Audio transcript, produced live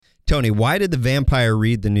Tony, why did the vampire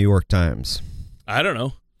read the New York Times? I don't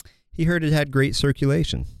know. He heard it had great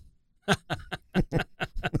circulation.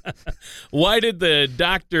 Why did the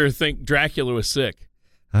doctor think Dracula was sick?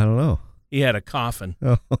 I don't know. He had a coffin.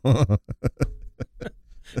 Oh.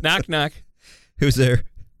 Knock, knock. Who's there?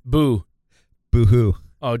 Boo. Boo-hoo.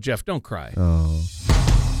 Oh, Jeff, don't cry. Oh.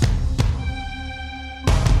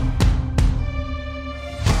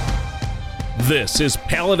 This is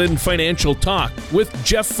Paladin Financial Talk with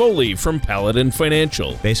Jeff Foley from Paladin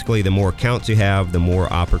Financial. Basically, the more accounts you have, the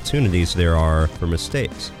more opportunities there are for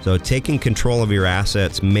mistakes. So taking control of your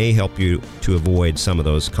assets may help you to avoid some of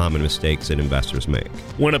those common mistakes that investors make.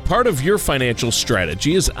 When a part of your financial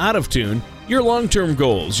strategy is out of tune, your long-term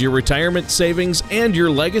goals, your retirement savings, and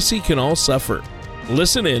your legacy can all suffer.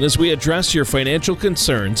 Listen in as we address your financial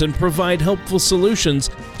concerns and provide helpful solutions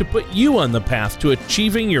to put you on the path to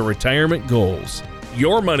achieving your retirement goals.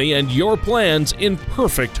 Your money and your plans in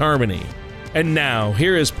perfect harmony. And now,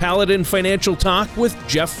 here is Paladin Financial Talk with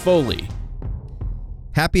Jeff Foley.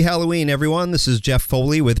 Happy Halloween, everyone. This is Jeff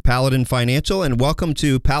Foley with Paladin Financial, and welcome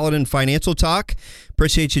to Paladin Financial Talk.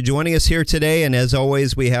 Appreciate you joining us here today, and as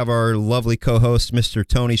always, we have our lovely co-host, Mr.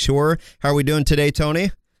 Tony Shore. How are we doing today,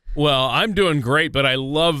 Tony? Well, I'm doing great, but I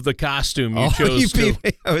love the costume you chose to.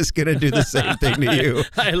 I was going to do the same thing to you.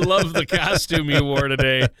 I love the costume you wore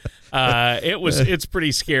today. It's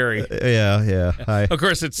pretty scary. Yeah. Hi. Of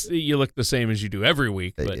course, you look the same as you do every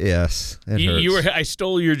week. But yes, it hurts. I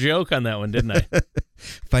stole your joke on that one, didn't I?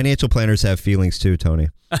 Financial planners have feelings too, Tony.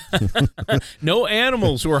 No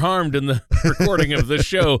animals were harmed in the recording of this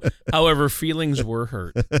show. However, feelings were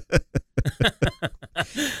hurt.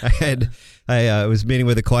 I was meeting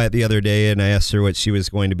with a client the other day, and I asked her what she was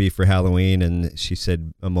going to be for Halloween, and she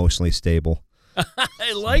said emotionally stable.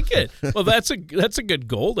 I like it. Well, that's a good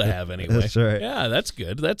goal to have anyway. That's right. Yeah, that's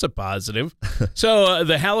good. That's a positive. So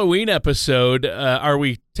the Halloween episode, are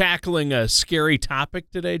we tackling a scary topic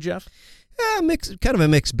today, Jeff? Kind of a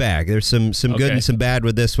mixed bag. There's some good and some bad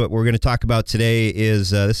with this. What we're going to talk about today is,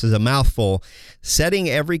 this is a mouthful, Setting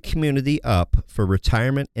Every Community Up for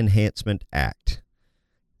Retirement Enhancement Act.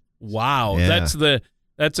 Wow. Yeah.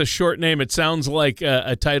 That's a short name. It sounds like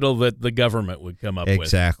a title that the government would come up with.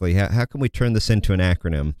 Exactly. How can we turn this into an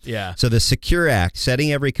acronym? Yeah. So the SECURE Act,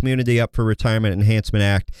 Setting Every Community Up for Retirement Enhancement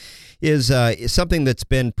Act, is something that's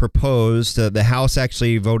been proposed. The House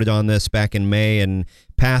actually voted on this back in May and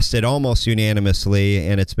passed it almost unanimously,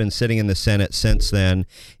 and it's been sitting in the Senate since then.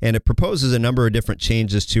 And it proposes a number of different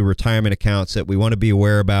changes to retirement accounts that we want to be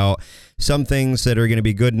aware about. Some things that are going to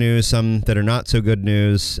be good news, some that are not so good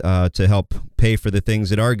news, to help pay for the things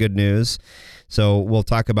that are good news. So we'll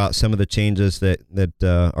talk about some of the changes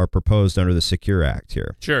that are proposed under the SECURE Act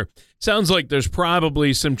here. Sure. Sounds like there's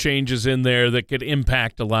probably some changes in there that could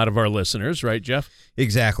impact a lot of our listeners, right, Jeff?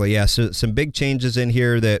 Exactly, yeah. So some big changes in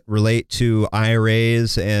here that relate to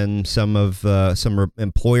IRAs and some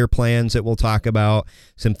employer plans that we'll talk about,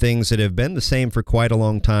 some things that have been the same for quite a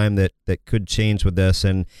long time that could change with this.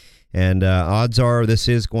 And odds are this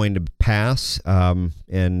is going to pass, and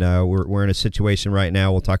we're in a situation right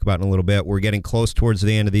now we'll talk about in a little bit. We're getting close towards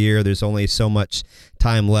the end of the year. There's only so much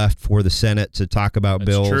time left for the Senate to talk about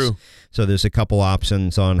bills. True. So there's a couple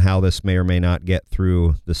options on how this may or may not get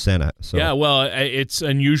through the Senate. So. Yeah, well, it's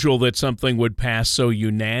unusual that something would pass so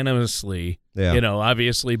unanimously. Yeah.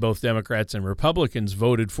 Obviously both Democrats and Republicans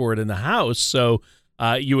voted for it in the House, so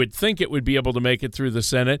you would think it would be able to make it through the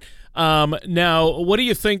Senate. Now, what do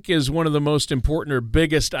you think is one of the most important or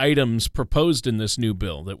biggest items proposed in this new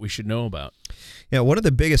bill that we should know about? Yeah, one of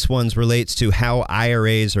the biggest ones relates to how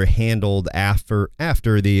IRAs are handled after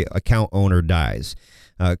the account owner dies.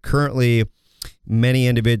 Currently, many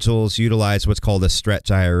individuals utilize what's called a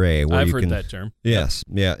stretch IRA. I've heard that term. Yes,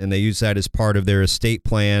 yeah, and they use that as part of their estate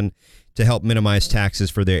plan to help minimize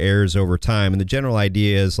taxes for their heirs over time. And the general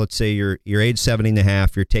idea is, let's say you're age 70 and a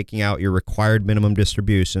half, you're taking out your required minimum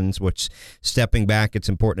distributions, which, stepping back, it's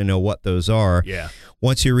important to know what those are. Yeah.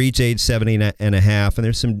 Once you reach age 70 and a half, and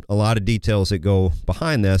there's a lot of details that go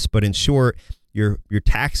behind this, but in short, your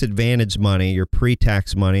tax advantage money, your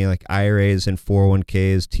pre-tax money, like IRAs and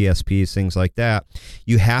 401ks, TSPs, things like that,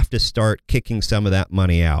 you have to start kicking some of that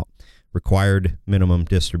money out, required minimum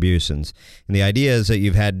distributions. And the idea is that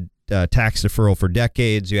you've had tax deferral for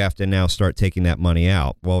decades, you have to now start taking that money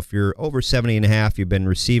out. Well, if you're over 70 and a half, you've been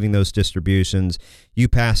receiving those distributions, you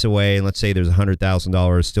pass away, and let's say there's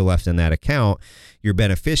 $100,000 still left in that account, your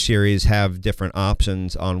beneficiaries have different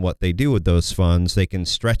options on what they do with those funds. They can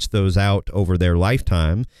stretch those out over their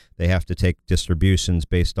lifetime. They have to take distributions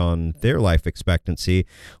based on their life expectancy,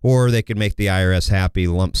 or they can make the IRS happy,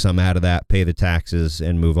 lump sum out of that, pay the taxes,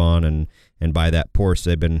 and move on and and buy that Porsche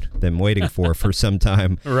they've been waiting for some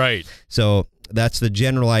time. Right. So that's the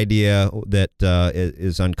general idea that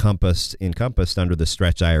is encompassed under the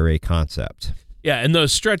Stretch IRA concept. Yeah, and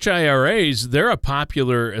those Stretch IRAs, they're a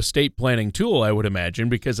popular estate planning tool, I would imagine,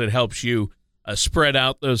 because it helps you spread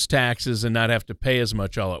out those taxes and not have to pay as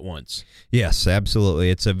much all at once. Yes, absolutely.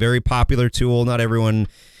 It's a very popular tool. Not everyone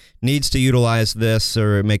needs to utilize this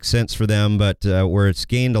or it makes sense for them, but where it's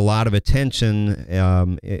gained a lot of attention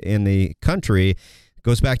in the country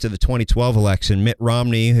goes back to the 2012 election. Mitt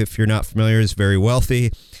Romney, if you're not familiar, is very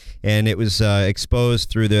wealthy. And it was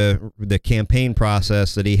exposed through the campaign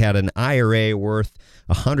process that he had an IRA worth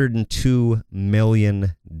 $102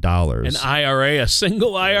 million. An IRA, a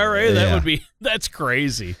single IRA? That's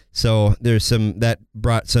crazy. So that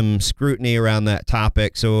brought some scrutiny around that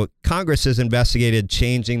topic. So Congress has investigated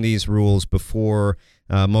changing these rules before,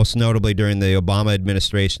 most notably during the Obama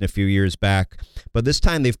administration a few years back. But this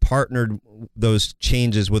time they've partnered those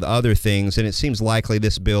changes with other things, and it seems likely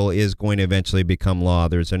this bill is going to eventually become law.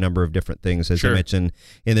 There's a number of different things, as I mentioned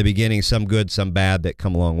in the beginning, some good, some bad, that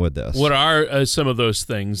come along with this. What are some of those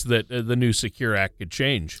things that the new Secure Act could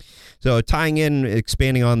change? So tying in,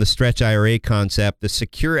 expanding on the Stretch IRA concept, the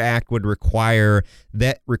Secure Act would require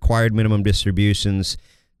that required minimum distributions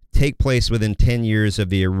take place within 10 years of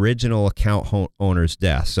the original account owner's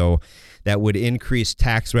death. So that would increase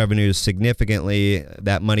tax revenues significantly,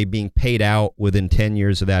 that money being paid out within 10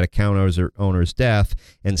 years of that account owner's death,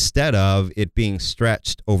 instead of it being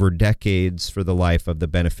stretched over decades for the life of the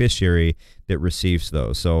beneficiary that receives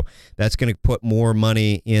those. So that's going to put more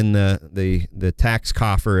money in the tax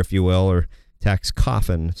coffer, if you will, or tax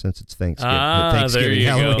coffin, since it's Thanksgiving,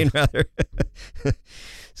 Halloween, rather.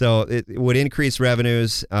 So it would increase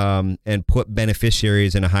revenues and put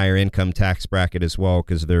beneficiaries in a higher income tax bracket as well,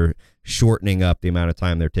 because they're shortening up the amount of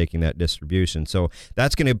time they're taking that distribution. So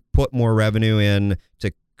that's going to put more revenue in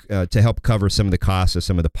to help cover some of the costs of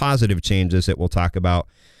some of the positive changes that we'll talk about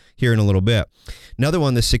here in a little bit. Another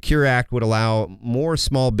one, the Secure Act would allow more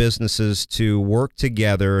small businesses to work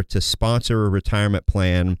together to sponsor a retirement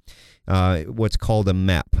plan, what's called a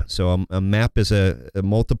MEP. So a MEP is a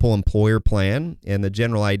multiple employer plan, and the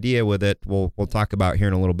general idea with it we'll talk about here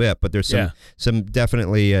in a little bit, but there's some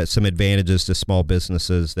definitely some advantages to small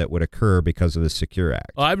businesses that would occur because of the Secure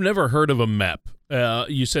Act. Well, I've never heard of a MEP.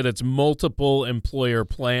 You said it's multiple employer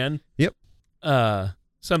plan? Yep.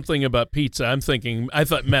 Something about pizza. I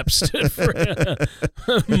thought MEP stood for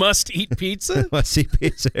must eat pizza. Must eat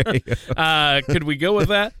pizza. There you go. Could we go with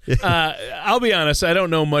that? I'll be honest, I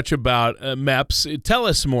don't know much about MEPs. Tell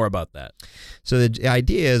us more about that. So the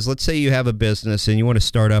idea is, let's say you have a business and you want to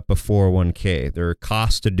start up a 401k. There are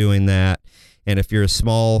costs to doing that. And if you're a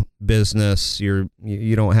small business,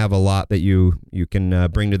 you don't have a lot that you can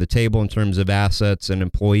bring to the table in terms of assets and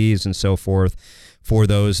employees and so forth for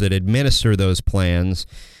those that administer those plans.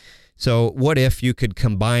 So what if you could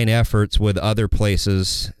combine efforts with other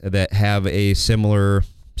places that have a similar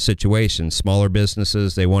situation? Smaller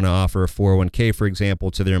businesses, they want to offer a 401k, for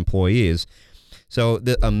example, to their employees. So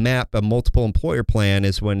a MEP, a multiple employer plan,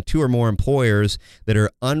 is when two or more employers that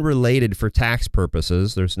are unrelated for tax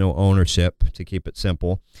purposes, there's no ownership, to keep it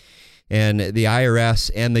simple, and the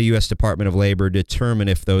IRS and the U.S. Department of Labor determine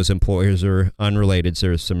if those employers are unrelated. So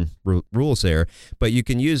there's some rules there. But you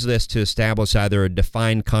can use this to establish either a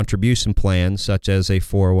defined contribution plan, such as a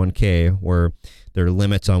 401k, where there are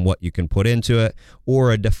limits on what you can put into it,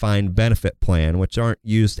 or a defined benefit plan, which aren't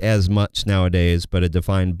used as much nowadays, but a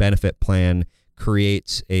defined benefit plan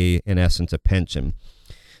creates in essence, a pension.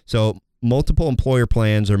 So multiple employer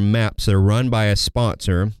plans or MEPs are run by a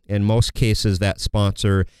sponsor. In most cases, that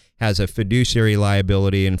sponsor has a fiduciary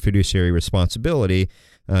liability and fiduciary responsibility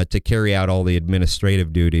to carry out all the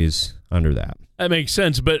administrative duties under that. That makes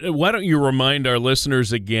sense, but why don't you remind our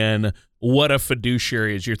listeners again what a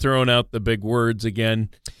fiduciary is? You're throwing out the big words again.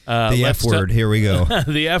 The F word, here we go.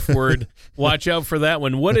 The F word. Watch out for that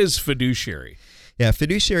one. What is fiduciary? Yeah,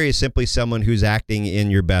 fiduciary is simply someone who's acting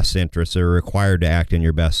in your best interest or required to act in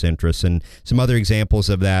your best interest. And some other examples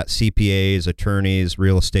of that, CPAs, attorneys,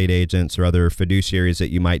 real estate agents, or other fiduciaries that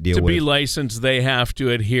you might deal with. To be licensed, they have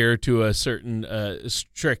to adhere to a certain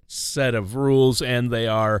strict set of rules, and they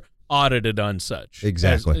are audited on such.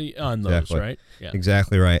 Exactly. On those, exactly. Right? Yeah.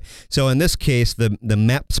 Exactly right. So in this case, the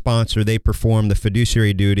MEP sponsor, they perform the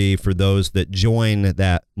fiduciary duty for those that join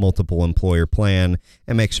that multiple employer plan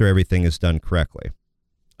and make sure everything is done correctly.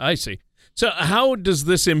 I see. So how does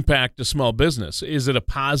this impact a small business? Is it a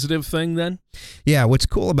positive thing then? Yeah, what's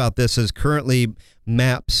cool about this is currently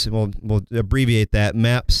MEPs, we'll abbreviate that,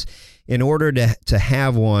 MEPs in order to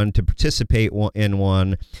have one, to participate in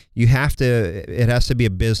one, it has to be a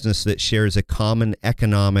business that shares a common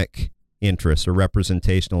economic interest or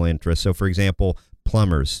representational interest. So, for example,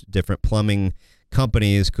 plumbers, different plumbing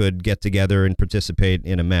companies could get together and participate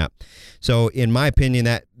in a MEP. So in my opinion,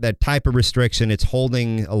 that type of restriction, it's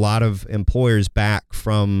holding a lot of employers back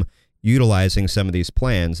from utilizing some of these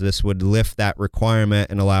plans. This would lift that requirement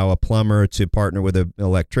and allow a plumber to partner with an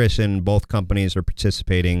electrician. Both companies are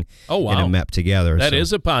participating in a MEP together. That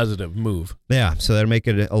is a positive move. Yeah, so that'll make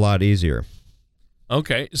it a lot easier.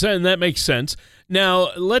 Okay, so and that makes sense. Now,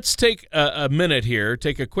 let's take a minute here,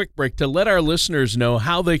 take a quick break to let our listeners know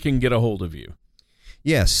how they can get a hold of you.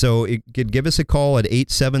 Yes, so you could give us a call at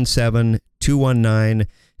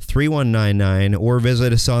 877-219-3199 or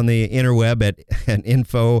visit us on the interweb at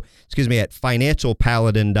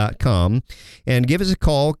financialpaladin.com and give us a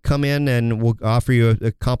call. Come in and we'll offer you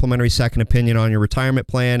a complimentary second opinion on your retirement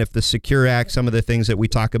plan. If the Secure Act, some of the things that we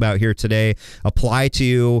talk about here today apply to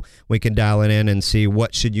you, we can dial it in and see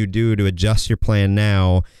what should you do to adjust your plan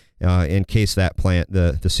now in case that plan,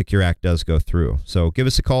 the Secure Act does go through. So give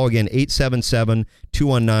us a call again,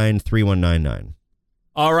 877-219-3199.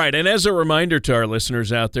 All right, and as a reminder to our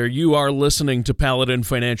listeners out there, you are listening to Paladin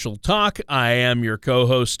Financial Talk. I am your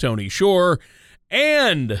co-host, Tony Shore,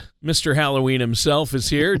 and Mr. Halloween himself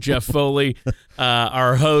is here, Jeff Foley,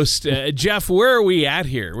 our host. Jeff, where are we at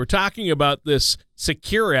here? We're talking about this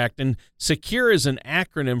Secure Act, and Secure is an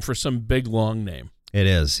acronym for some big, long name. It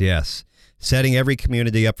is, yes. Setting Every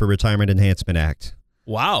Community Up for Retirement Enhancement Act.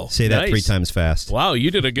 Wow. Say that 3 times fast. Wow, you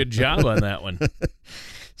did a good job on that one.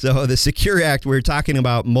 So the Secure Act, we're talking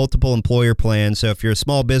about multiple employer plans. So if you're a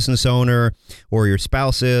small business owner or your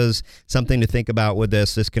spouse is, something to think about with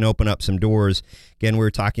this. This can open up some doors. Again, we're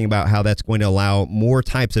talking about how that's going to allow more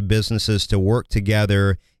types of businesses to work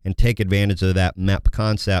together and take advantage of that MEP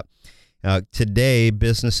concept. Today,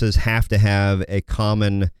 businesses have to have a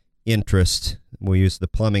common interest. We'll use the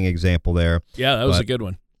plumbing example there. Yeah, that was a good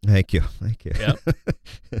one. Thank you. Yeah.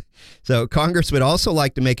 So Congress would also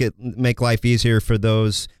like to make life easier for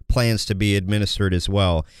those plans to be administered as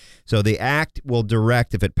well. So the act will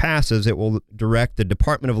direct, if it passes, it will direct the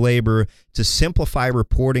Department of Labor to simplify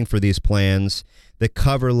reporting for these plans that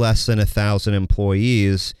cover less than 1,000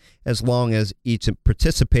 employees, as long as each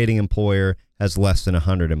participating employer has less than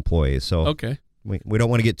 100 employees. So okay. We don't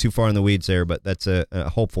want to get too far in the weeds there, but that's a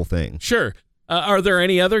hopeful thing. Sure. Are there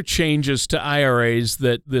any other changes to IRAs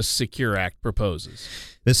that this Secure Act proposes?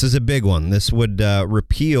 This is a big one. This would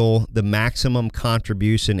repeal the maximum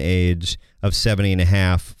contribution age of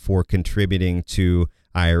 70.5 for contributing to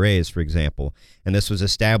IRAs, for example. And this was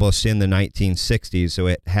established in the 1960s, so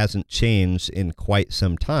it hasn't changed in quite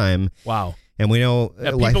some time. Wow. And we know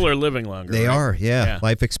people are living longer. They right? are, yeah.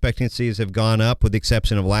 Life expectancies have gone up, with the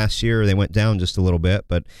exception of last year. They went down just a little bit,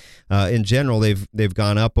 but in general, they've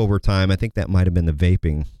gone up over time. I think that might have been the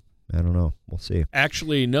vaping. I don't know. We'll see.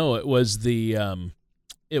 Actually, no. It was the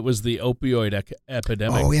opioid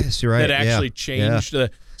epidemic. Oh, yes, you're right. That actually changed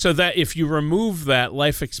so that if you remove that,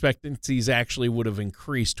 life expectancies actually would have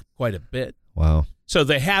increased quite a bit. Wow. So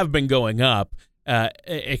they have been going up.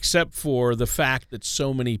 Except for the fact that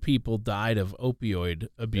so many people died of opioid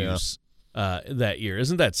abuse that year.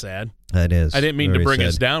 Isn't that sad? That is. I didn't mean to bring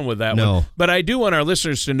us down with that one. But I do want our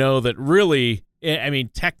listeners to know that really, I mean,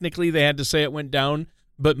 technically they had to say it went down,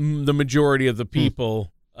 but the majority of the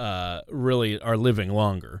people really are living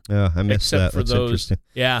longer. Yeah, I missed except that. for That's those. interesting.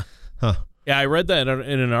 Yeah. Huh. Yeah, I read that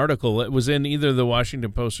in an article. It was in either the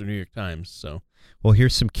Washington Post or New York Times. So. Well,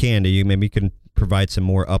 here's some candy. Maybe you can provide some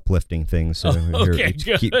more uplifting things. Okay,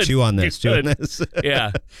 Keep chew on this.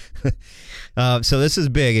 Yeah. So this is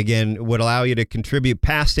big. Again, would allow you to contribute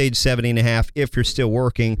past age 70.5 if you're still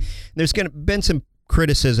working. There's been some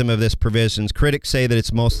criticism of this provisions. Critics say that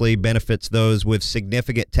it's mostly benefits those with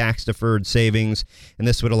significant tax-deferred savings, and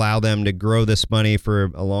this would allow them to grow this money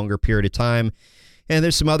for a longer period of time. And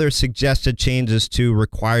there's some other suggested changes to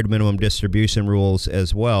required minimum distribution rules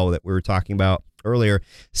as well that we were talking about earlier.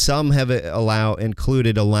 Some have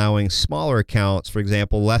included allowing smaller accounts, for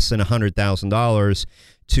example, less than $100,000,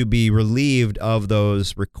 to be relieved of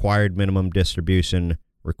those required minimum distribution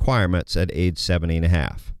requirements at age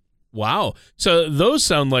 70.5. Wow. So those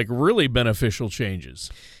sound like really beneficial changes.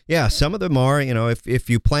 Yeah, some of them are. If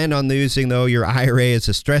you plan on using, though, your IRA as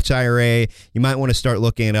a stretch IRA, you might want to start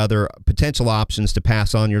looking at other potential options to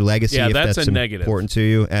pass on your legacy if that's a negative. Important to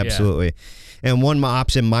you. Absolutely. Yeah. And one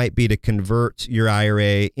option might be to convert your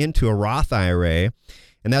IRA into a Roth IRA,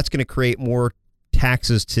 and that's going to create more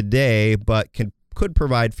taxes today, but can could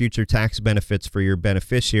provide future tax benefits for your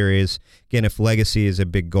beneficiaries. Again, if legacy is a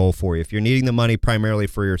big goal for you. If you're needing the money primarily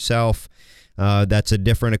for yourself, that's a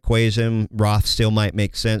different equation. Roth still might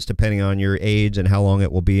make sense depending on your age and how long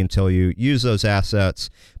it will be until you use those assets,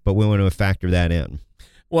 but we want to factor that in.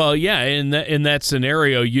 Well, yeah, in that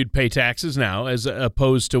scenario, you'd pay taxes now as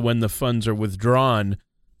opposed to when the funds are withdrawn,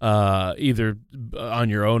 either on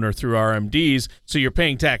your own or through RMDs. So you're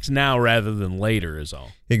paying tax now rather than later is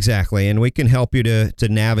all. Exactly. And we can help you to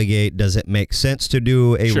navigate. Does it make sense to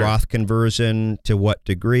do a Sure. Roth conversion? To what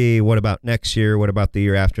degree? What about next year? What about the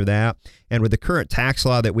year after that? And with the current tax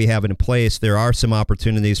law that we have in place, there are some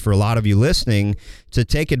opportunities for a lot of you listening to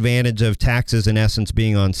take advantage of taxes in essence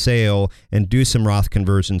being on sale and do some Roth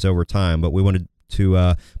conversions over time. But we wanted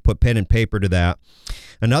to put pen and paper to that.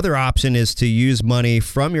 Another option is to use money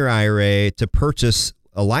from your IRA to purchase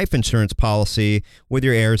a life insurance policy with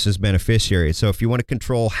your heirs as beneficiaries. So if you want to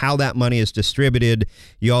control how that money is distributed,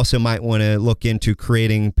 you also might want to look into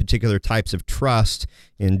creating particular types of trust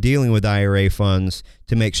in dealing with IRA funds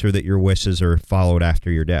to make sure that your wishes are followed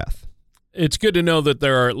after your death. It's good to know that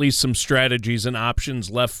there are at least some strategies and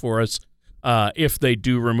options left for us if they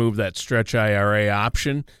do remove that stretch IRA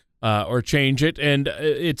option. Or change it. And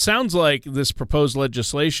it sounds like this proposed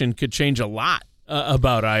legislation could change a lot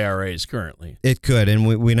about IRAs currently. It could, and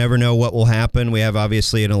we never know what will happen. We have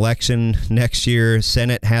obviously an election next year.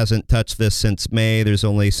 Senate hasn't touched this since May. There's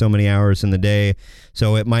only so many hours in the day,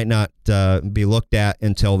 so it might not be looked at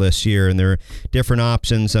until this year. And there are different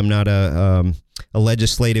options. I'm not a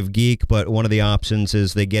legislative geek, but one of the options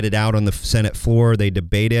is they get it out on the Senate floor, they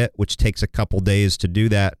debate it, which takes a couple days to do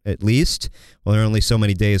that at least. Well, there are only so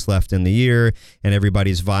many days left in the year, and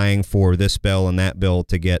everybody's vying for this bill and that bill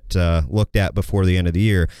to get looked at before the end of the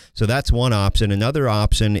year. So that's one option. Another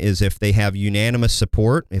option is if they have unanimous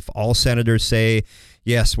support, if all senators say,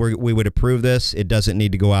 yes, we would approve this, it doesn't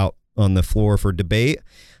need to go out on the floor for debate.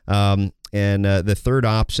 And the third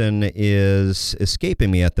option is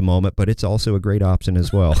escaping me at the moment, but it's also a great option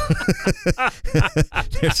as well.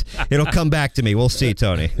 It'll come back to me. We'll see,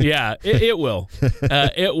 Tony. Yeah, it will.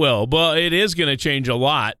 It will. But it is going to change a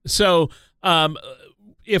lot. So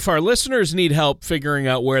if our listeners need help figuring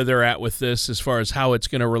out where they're at with this as far as how it's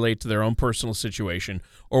going to relate to their own personal situation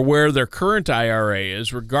or where their current IRA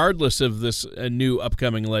is, regardless of this new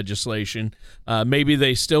upcoming legislation, maybe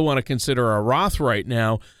they still want to consider a Roth right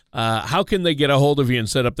now. How can they get a hold of you and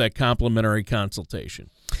set up that complimentary consultation?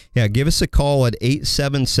 Yeah, give us a call at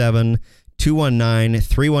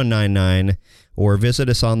 877-219-3199 or visit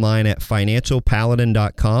us online at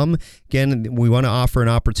financialpaladin.com. Again, we want to offer an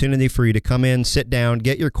opportunity for you to come in, sit down,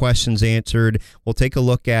 get your questions answered. We'll take a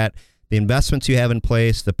look at the investments you have in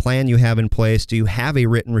place, the plan you have in place. Do you have a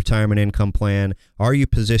written retirement income plan? Are you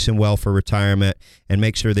positioned well for retirement? And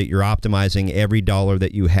make sure that you're optimizing every dollar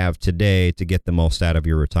that you have today to get the most out of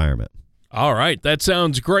your retirement. All right, that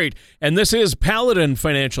sounds great. And this is Paladin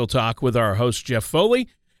Financial Talk with our host, Jeff Foley,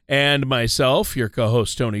 and myself, your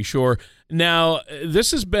co-host, Tony Shore. Now,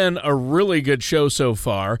 this has been a really good show so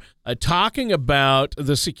far, talking about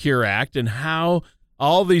the Secure Act and how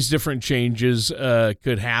all these different changes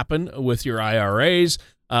could happen with your IRAs.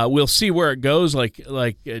 We'll see where it goes.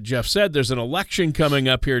 Like Jeff said, there's an election coming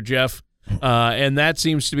up here, Jeff, and that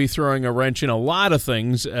seems to be throwing a wrench in a lot of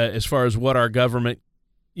things as far as what our government,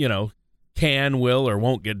 can, will, or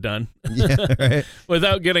won't get done. Yeah, right.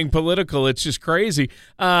 Without getting political, it's just crazy.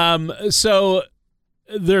 So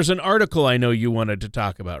there's an article I know you wanted to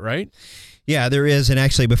talk about, right? Yeah, there is. And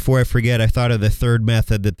actually, before I forget, I thought of the third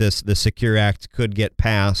method that the Secure Act could get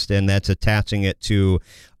passed, and that's attaching it to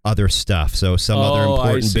other stuff. So some other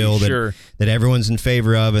important bill that everyone's in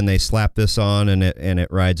favor of, and they slap this on, and it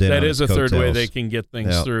rides in. That on is a third way they can get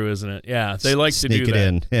things through, isn't it? Yeah, they like to do that. Sneak it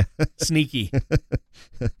in. Yeah. Sneaky.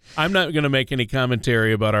 I'm not going to make any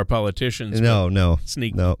commentary about our politicians. No.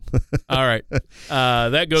 Sneaky. No. All right.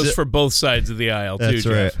 That goes for both sides of the aisle, too,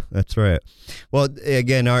 Jeff. That's right. Well,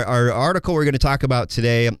 again, our article we're going to talk about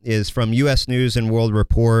today is from U.S. News and World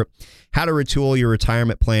Report, How to Retool Your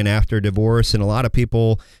Retirement Plan After Divorce. And a lot of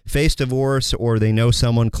people face divorce, or they know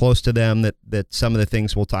someone close to them that some of the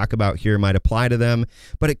things we'll talk about here might apply to them.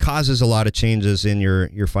 But it causes a lot of changes in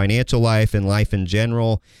your financial life and life in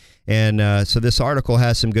general. And so this article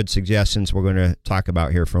has some good suggestions we're going to talk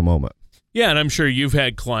about here for a moment. Yeah, and I'm sure you've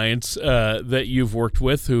had clients that you've worked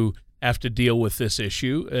with who have to deal with this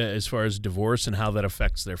issue as far as divorce and how that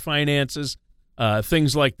affects their finances,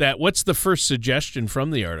 things like that. What's the first suggestion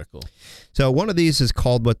from the article? So one of these is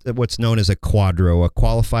called what's known as a QDRO, a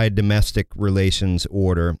Qualified Domestic Relations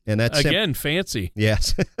Order. And that's again, fancy.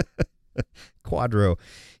 Yes. Quadro.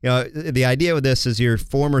 The idea with this is your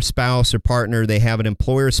former spouse or partner, they have an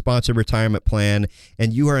employer-sponsored retirement plan,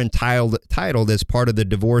 and you are entitled as part of the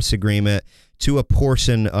divorce agreement to a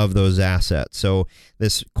portion of those assets. So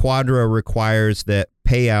this Quadro requires that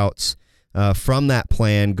payouts from that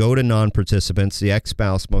plan go to non-participants, the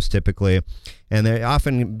ex-spouse most typically, and they're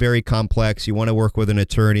often very complex. You want to work with an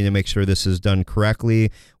attorney to make sure this is done correctly.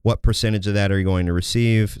 What percentage of that are you going to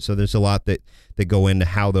receive? So there's a lot that go into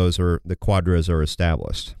how the Quadros are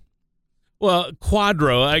established. Well,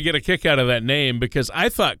 Quadro, I get a kick out of that name because I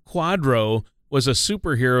thought Quadro was a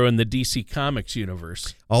superhero in the DC Comics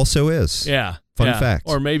universe. Also is. Yeah. Fun fact.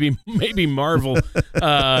 Or maybe Marvel.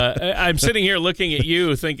 I'm sitting here looking at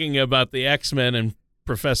you thinking about the X-Men and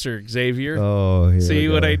Professor Xavier. Oh, see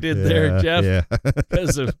what I did there, Jeff? Yeah.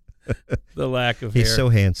 Because of the lack of hair. He's so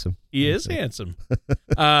handsome. He is handsome.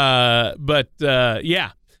 Yeah.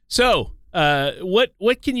 So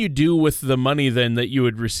what can you do with the money then that you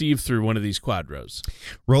would receive through one of these Quadros?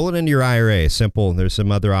 Roll it into your IRA. Simple. There's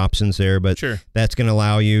some other options there, but sure. That's going to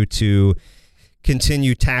allow you to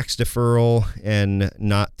continue tax deferral and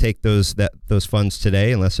not take those funds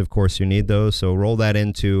today, unless of course you need those. So roll that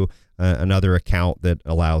into another account that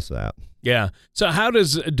allows that. Yeah. So how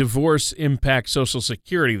does a divorce impact Social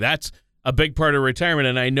Security? That's a big part of retirement,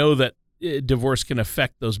 and I know that divorce can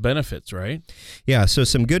affect those benefits, right? Yeah, so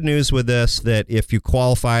some good news with this, that if you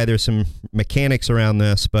qualify, there's some mechanics around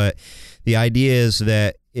this, but the idea is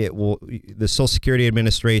that the Social Security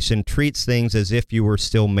Administration treats things as if you were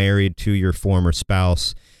still married to your former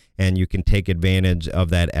spouse, and you can take advantage of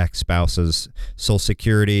that ex-spouse's Social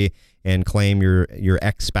Security and claim your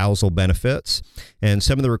ex-spousal benefits. And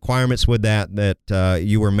some of the requirements with that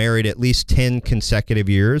you were married at least 10 consecutive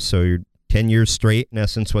years, so you're 10 years straight, in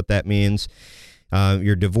essence, what that means.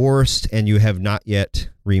 You're divorced and you have not yet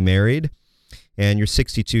remarried, and you're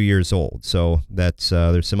 62 years old. So that's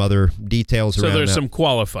there's some other details around that. So there's some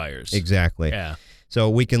qualifiers. Exactly. Yeah. So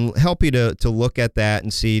we can help you to look at that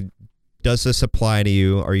and see, does this apply to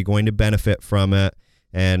you? Are you going to benefit from it?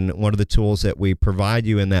 And one of the tools that we provide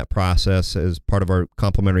you in that process as part of our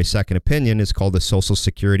complimentary second opinion is called the Social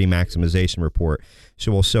Security Maximization Report.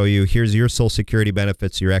 So we'll show you, here's your Social Security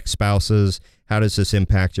benefits, your ex-spouses. How does this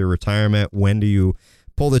impact your retirement? When do you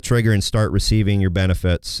pull the trigger and start receiving your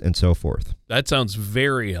benefits, and so forth? That sounds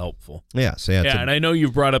very helpful. Yes. And I know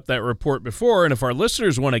you've brought up that report before, and if our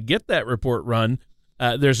listeners want to get that report run,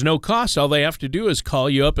 there's no cost. All they have to do is call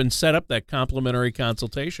you up and set up that complimentary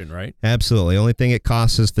consultation, right? Absolutely. The only thing it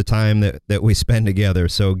costs is the time that we spend together.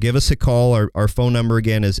 So give us a call. Our phone number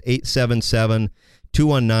again is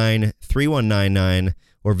 877-219-3199,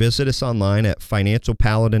 or visit us online at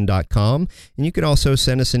financialpaladin.com. And you can also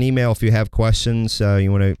send us an email if you have questions.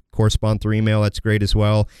 You want to correspond through email, that's great as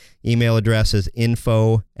well. Email address is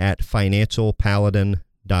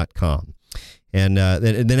info@financialpaladin.com. And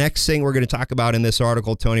the next thing we're going to talk about in this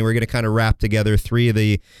article, Tony, we're going to kind of wrap together three of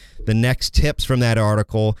the next tips from that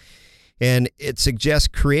article. And it suggests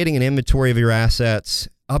creating an inventory of your assets,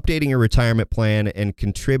 updating your retirement plan, and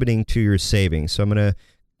contributing to your savings. So I'm going to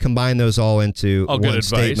combine those all into one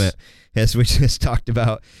statement. As we just talked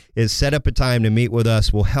about, is set up a time to meet with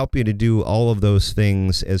us. We'll help you to do all of those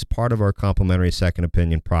things as part of our complimentary second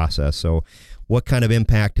opinion process. So what kind of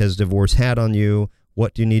impact has divorce had on you?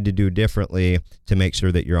 What do you need to do differently to make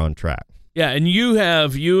sure that you're on track? Yeah, and you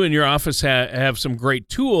and your office have some great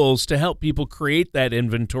tools to help people create that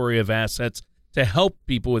inventory of assets to help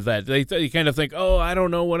people with that. They kind of think, oh, I don't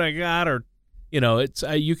know what I got, or it's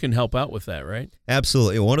you can help out with that, right?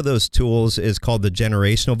 Absolutely. One of those tools is called the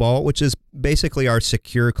Generational Vault, which is basically our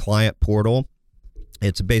secure client portal.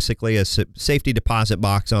 It's basically a safety deposit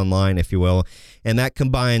box online, if you will, and that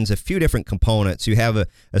combines a few different components. You have a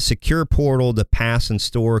secure portal to pass and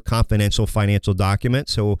store confidential financial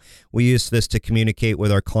documents. So we use this to communicate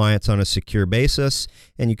with our clients on a secure basis,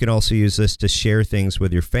 and you can also use this to share things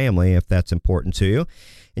with your family if that's important to you.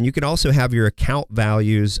 And you can also have your account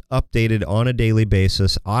values updated on a daily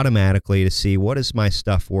basis automatically to see, what is my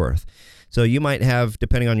stuff worth? So you might have,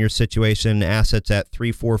 depending on your situation, assets at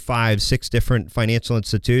 3, 4, 5, 6 different financial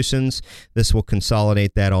institutions. This will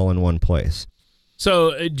consolidate that all in one place.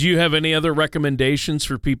 So do you have any other recommendations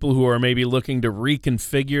for people who are maybe looking to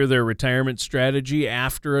reconfigure their retirement strategy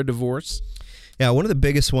after a divorce? Yeah, one of the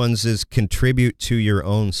biggest ones is contribute to your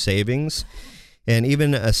own savings. And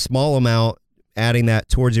even a small amount, adding that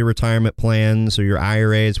towards your retirement plans or your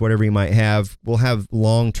IRAs, whatever you might have, will have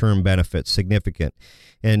long-term benefits, significant.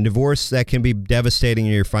 And divorce, that can be devastating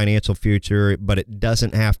in your financial future, but it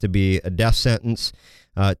doesn't have to be a death sentence.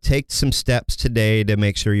 Take some steps today to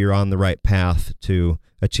make sure you're on the right path to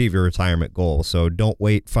achieve your retirement goal. So don't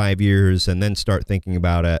wait 5 years and then start thinking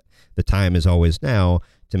about it. The time is always now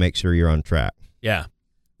to make sure you're on track. Yeah.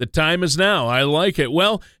 The time is now. I like it.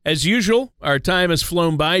 Well, as usual, our time has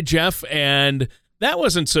flown by, Jeff, and that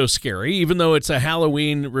wasn't so scary, even though it's a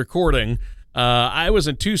Halloween recording. I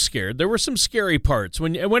wasn't too scared. There were some scary parts.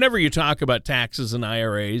 Whenever you talk about taxes and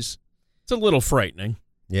IRAs, it's a little frightening.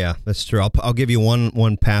 Yeah, that's true. I'll give you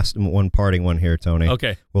one parting one here, Tony.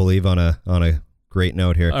 Okay. We'll leave on a great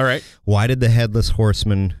note here. All right. Why did the Headless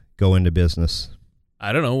Horseman go into business?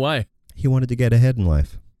 I don't know why. He wanted to get ahead in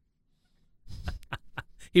life.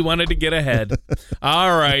 He wanted to get ahead.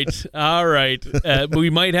 All right. We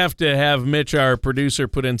might have to have Mitch, our producer,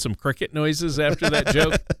 put in some cricket noises after that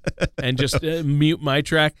joke and just mute my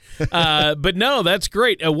track. But no, that's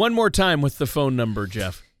great. One more time with the phone number,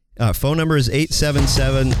 Jeff. Phone number is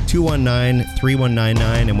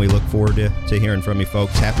 877-219-3199, and we look forward to hearing from you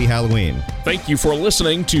folks. Happy Halloween. Thank you for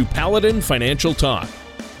listening to Paladin Financial Talk.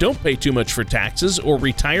 Don't pay too much for taxes or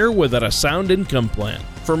retire without a sound income plan.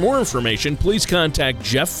 For more information, please contact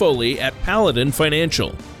Jeff Foley at Paladin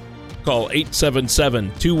Financial. Call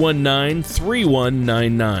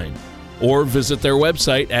 877-219-3199 or visit their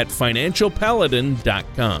website at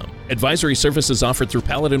financialpaladin.com. Advisory services offered through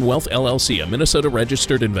Paladin Wealth LLC, a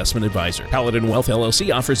Minnesota-registered investment advisor. Paladin Wealth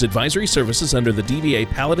LLC offers advisory services under the DBA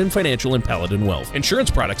Paladin Financial and Paladin Wealth. Insurance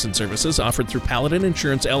products and services offered through Paladin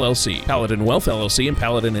Insurance LLC. Paladin Wealth LLC and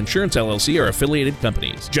Paladin Insurance LLC are affiliated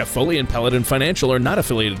companies. Jeff Foley and Paladin Financial are not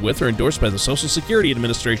affiliated with or endorsed by the Social Security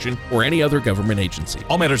Administration or any other government agency.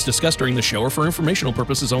 All matters discussed during the show are for informational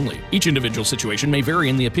purposes only. Each individual situation may vary,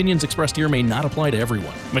 and the opinions expressed here may not apply to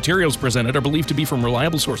everyone. Materials presented are believed to be from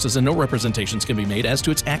reliable sources, and no representations can be made as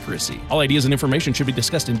to its accuracy. All ideas and information should be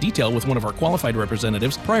discussed in detail with one of our qualified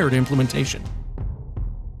representatives prior to implementation.